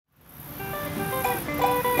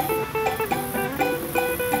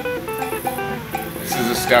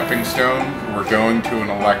stepping stone. We're going to an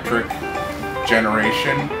electric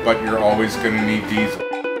generation, but you're always going to need diesel.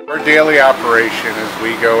 Our daily operation is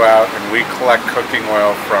we go out and we collect cooking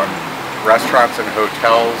oil from restaurants and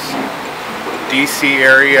hotels, DC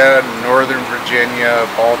area, Northern Virginia,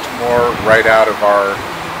 Baltimore, right out of our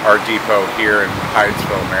depot here in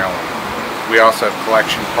Hyattsville, Maryland. We also have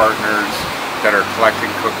collection partners that are collecting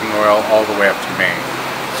cooking oil all the way up to Maine.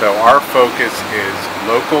 So our focus is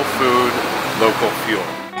local food, local fuel.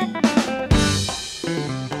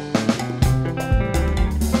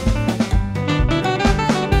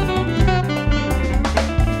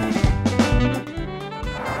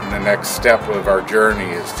 And the next step of our journey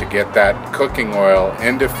is to get that cooking oil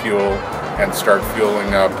into fuel and start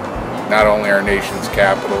fueling up not only our nation's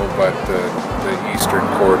capital, but the eastern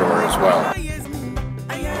corridor as well.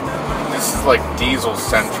 This is like diesel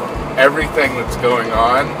central. Everything that's going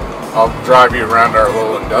on, I'll drive you around our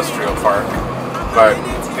little industrial park, but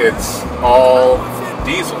it's all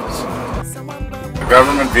diesels. The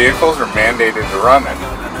government vehicles are mandated to run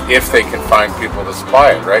it if they can find people to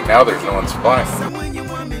supply it. Right now there's no one supplying it.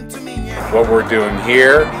 What we're doing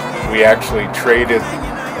here, we actually traded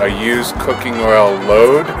a used cooking oil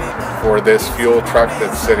load for this fuel truck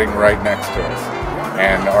that's sitting right next to us.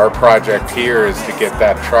 And our project here is to get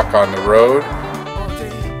that truck on the road.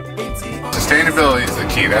 Sustainability is the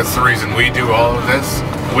key. That's the reason we do all of this.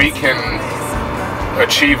 We can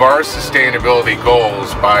achieve our sustainability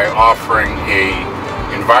goals by offering a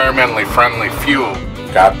environmentally friendly fuel.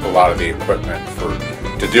 Got a lot of the equipment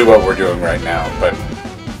to do what we're doing right now, but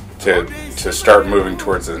to start moving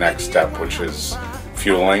towards the next step, which is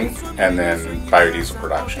fueling and then biodiesel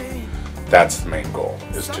production. That's the main goal,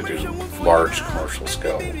 is to do large commercial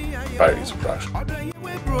scale biodiesel production.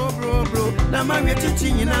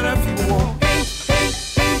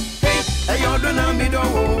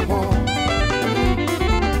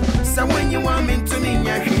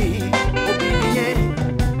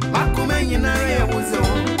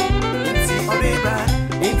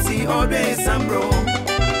 It's